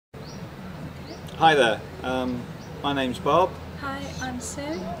Hi there, my name's Bob. Hi, I'm Sue.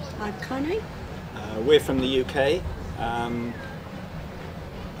 I'm Connie. We're from the UK, and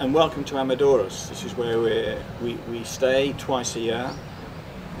welcome to Amadorus. This is where we stay twice a year,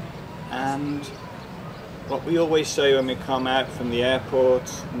 and what we always say when we come out from the airport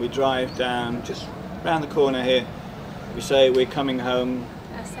and we drive down just round the corner here, we say we're coming home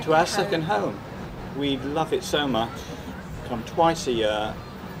to our second home. We love it so much. Come twice a year,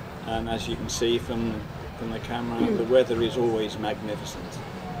 and as you can see from the camera, the weather is always magnificent.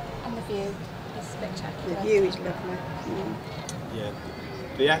 And the view is spectacular. The view is lovely. Yeah,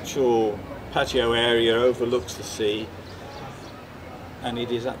 the actual patio area overlooks the sea, and it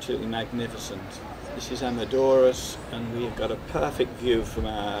is absolutely magnificent. This is Amadorus, and we've got a perfect view from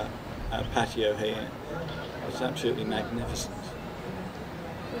our patio here. It's absolutely magnificent.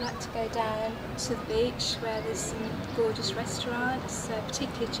 We like to go down to the beach where there's some gorgeous restaurants,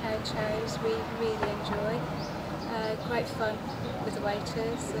 particularly Chow Chow's we really enjoy. Great fun with the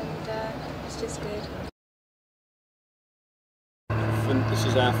waiters, and it's just good. This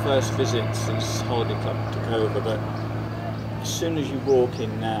is our first visit since Holiday Club took over, but as soon as you walk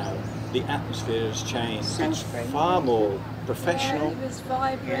in now, the atmosphere has changed. So It's friendly. far more professional. Yeah, it was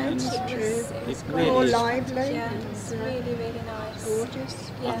vibrant, Yeah, it was It great. really More is. lively. Yeah, and, it's really nice.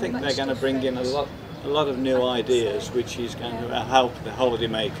 gorgeous. I Yeah, think they're much going to bring in a different. lot of new I think ideas, so. which is going to Yeah. help the holiday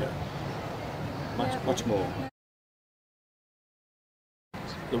maker Yeah. much more.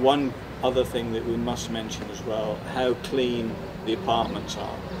 The one other thing that we must mention as well, how clean the apartments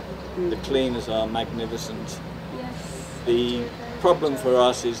are. The cleaners are magnificent. Yes. The problem for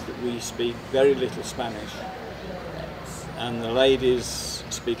us is that we speak very little Spanish, and the ladies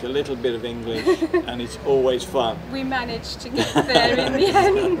speak a little bit of English, and it's always fun. We managed to get there in the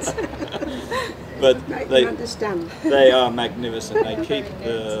end. But Make they them understand. they are magnificent. They keep Very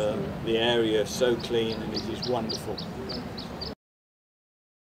good. the area so clean, and it is wonderful.